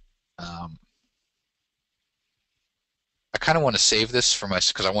that. I kind of want to save this for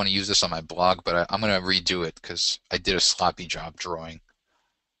because I want to use this on my blog, but I'm going to redo it because I did a sloppy job drawing.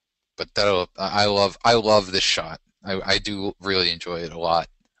 But I love this shot. I do really enjoy it a lot.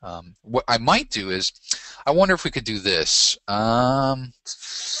 What I might do is, I wonder if we could do this.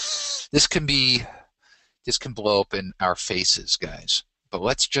 This can be, this can blow up in our faces, guys. But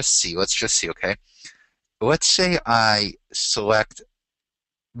let's just see. Let's just see. Okay. Let's say I select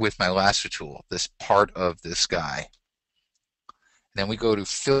with my lasso tool this part of this guy. Then we go to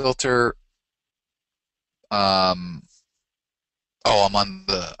filter. Um, oh,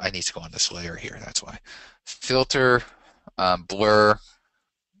 I need to go on this layer here. That's why. Filter, blur,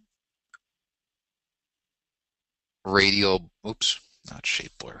 radial, oops, not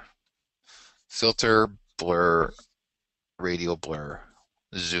shape blur. Filter, blur, radial blur,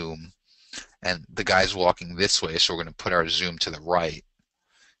 zoom. And the guy's walking this way, so we're going to put our zoom to the right.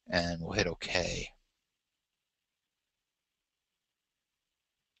 And we'll hit OK.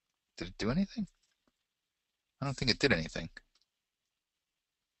 Did it do anything? I don't think it did anything.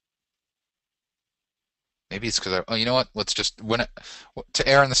 Maybe it's because oh, you know what? Let's just, to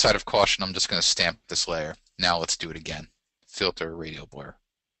err on the side of caution, I'm just going to stamp this layer. Now let's do it again. Filter, radial blur.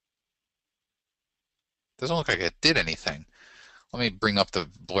 Doesn't look like it did anything. Let me bring up the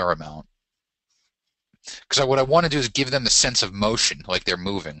blur amount. Because what I want to do is give them the sense of motion, like they're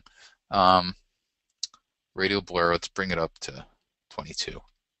moving. Radial blur, let's bring it up to 22.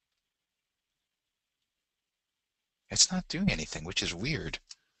 It's not doing anything, which is weird.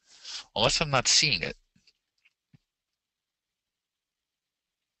 Unless I'm not seeing it.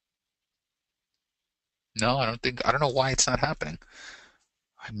 No, I don't know why it's not happening.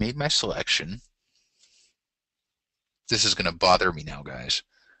 I made my selection. This is going to bother me now, guys.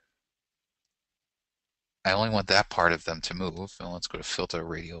 I only want that part of them to move. And let's go to filter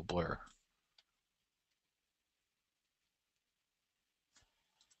radial blur.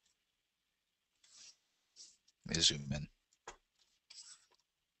 Let me zoom in.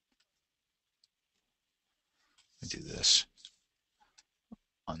 Let me do this.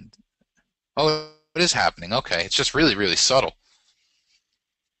 Oh, it is happening. Okay, it's just really, really subtle.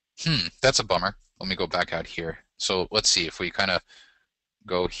 That's a bummer. Let me go back out here. So let's see if we kind of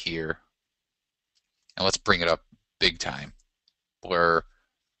go here and let's bring it up big time. Blur,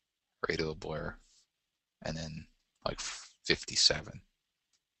 radial blur, and then like 57.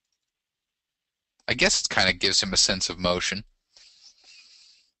 I guess it kind of gives him a sense of motion.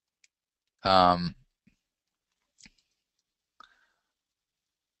 Um,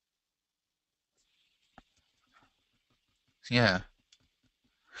 Yeah.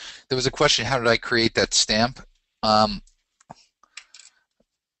 There was a question, how did I create that stamp? Um,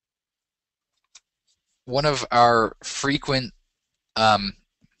 One of our frequent um,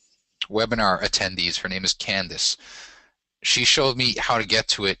 webinar attendees, her name is Candice. She showed me how to get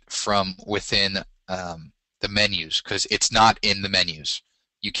to it from within the menus because it's not in the menus.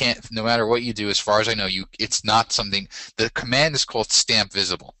 You can't, no matter what you do, as far as I know, it's not something. The command is called stamp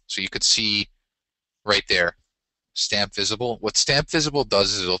visible, so you could see right there, stamp visible. What stamp visible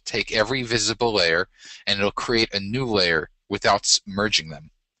does is it'll take every visible layer and it'll create a new layer without merging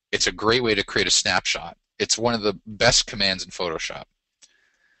them. It's a great way to create a snapshot. It's one of the best commands in Photoshop.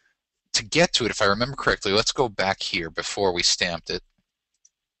 To get to it, if I remember correctly, let's go back here before we stamped it.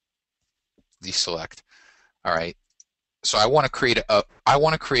 Deselect. All right. So I want to create a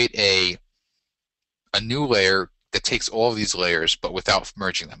new layer that takes all of these layers but without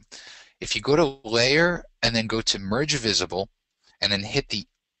merging them. If you go to layer and then go to merge visible and then hit the,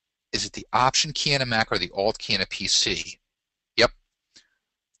 is it the option key on a Mac or the alt key on a PC? Yep.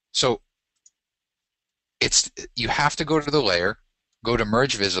 So you have to go to the layer, go to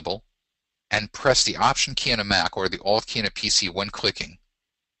merge visible, and press the option key on a Mac or the alt key on a PC when clicking.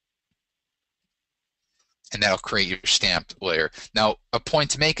 And that'll create your stamped layer. Now, a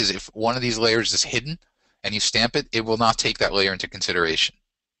point to make is if one of these layers is hidden and you stamp it, it will not take that layer into consideration.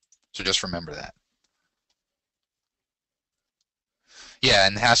 So just remember that. Yeah,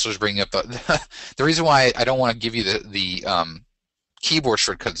 and Hassler's bringing up the reason why I don't want to give you the keyboard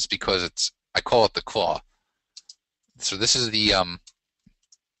shortcut is because I call it the claw. So this is the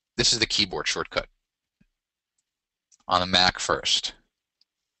keyboard shortcut on a Mac first,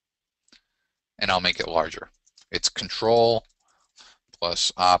 and I'll make it larger. It's Control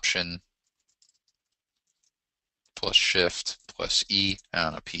plus Option plus Shift plus E, and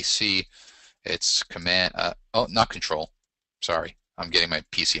on a PC it's Command. Oh, not Control. Sorry, I'm getting my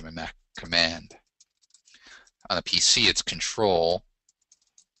PC and my Mac. Command. On a PC it's Control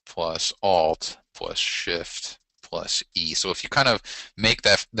plus Alt plus Shift plus E. So if you kind of make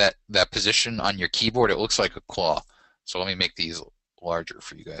that position on your keyboard, it looks like a claw. So let me make these larger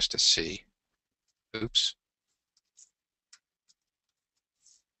for you guys to see. Oops.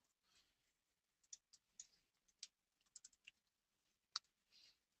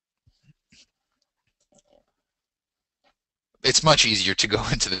 It's much easier to go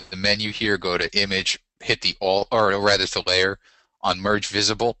into the menu here, go to Image, hit the Alt, or rather to Layer, on Merge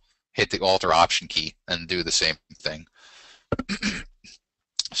Visible, hit the Alt or Option key, and do the same thing.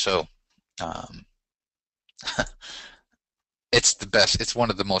 So, um, it's the best. It's one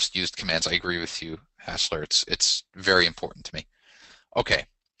of the most used commands. I agree with you, Hassler. It's very important to me. Okay,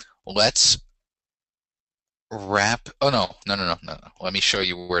 let's wrap. Oh no. Let me show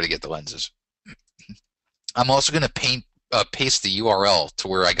you where to get the lenses. I'm also going to paste the URL to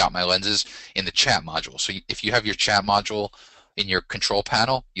where I got my lenses in the chat module. So if you have your chat module in your control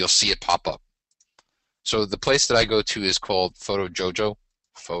panel, you'll see it pop up. So the place that I go to is called PhotoJojo,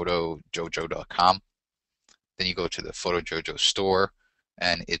 photojojo.com. Then you go to the PhotoJojo store,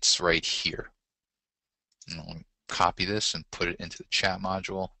 and it's right here. I'll copy this and put it into the chat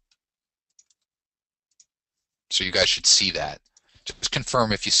module. So you guys should see that. Just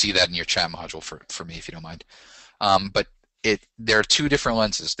confirm if you see that in your chat module for me, if you don't mind. But there are two different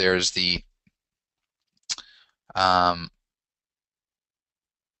lenses. There's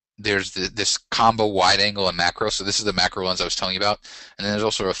this combo wide angle and macro. So this is the macro lens I was telling you about. And then there's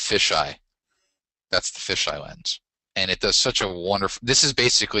also a fisheye. That's the fisheye lens. And it does such a wonderful, this is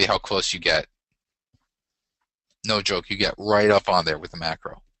basically how close you get. No joke, you get right up on there with the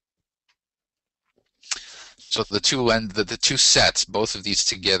macro. So the two sets, both of these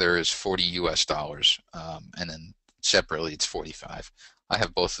together is $40 US, and then separately it's 45. I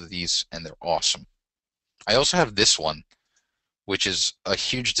have both of these and they're awesome. I also have this one, which is a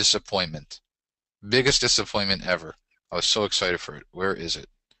huge disappointment. Biggest disappointment ever. I was so excited for it. Where is it?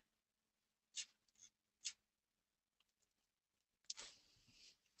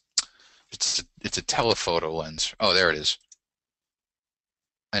 It's a telephoto lens. Oh, there it is.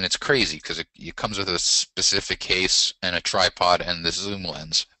 And it's crazy because it comes with a specific case and a tripod and the zoom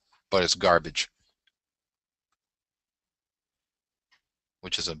lens, but it's garbage,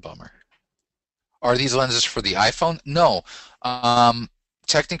 which is a bummer. Are these lenses for the iPhone? No.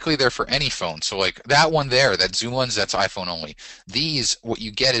 Technically, they're for any phone. So like that one there, that zoom lens, that's iPhone only. These, what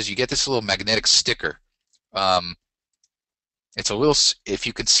you get is you get this little magnetic sticker. It's a little, if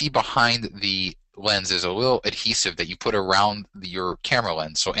you could see behind the lens, there's a little adhesive that you put around your camera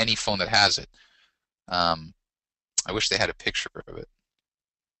lens. So any phone that has it. I wish they had a picture of it.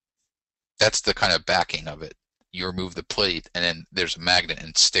 That's the kind of backing of it. you remove the plate, and then there's a magnet and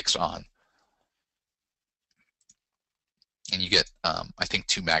it sticks on. And you get, I think,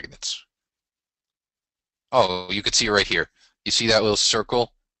 two magnets. Oh, you can see it right here. You see that little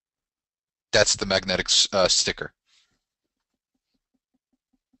circle? That's the magnetic sticker.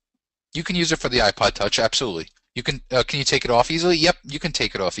 You can use it for the iPod Touch, absolutely. You can you take it off easily? Yep, you can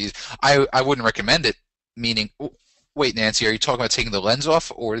take it off easy. I wouldn't recommend it, meaning, wait, Nancy, are you talking about taking the lens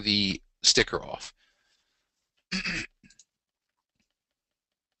off or the sticker off?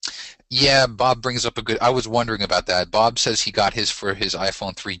 Yeah, Bob brings up a good. I was wondering about that. Bob says he got his for his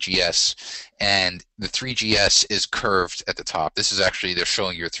iPhone 3GS, and the 3GS is curved at the top. This is actually, they're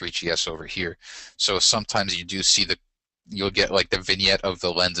showing your 3GS over here. So sometimes you do see you'll get like the vignette of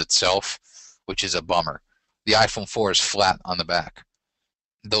the lens itself, which is a bummer. The iPhone 4 is flat on the back.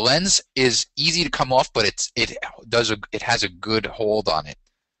 The lens is easy to come off, but it has a good hold on it.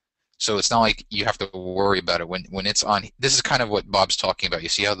 So it's not like you have to worry about it when it's on. This is kind of what Bob's talking about. You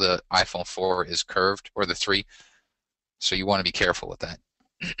see how the iPhone 4 is curved, or the 3? So you want to be careful with that.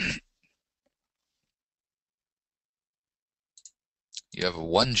 You have a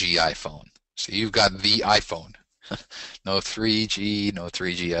 1G iPhone. So you've got the iPhone. No 3G, no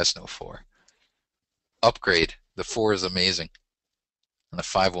 3GS, no 4. Upgrade. The 4 is amazing. And the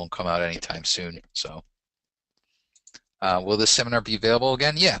 5 won't come out anytime soon. So, will this seminar be available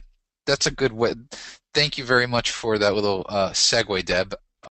again? Yeah, that's a good way. Thank you very much for that little segue, Deb.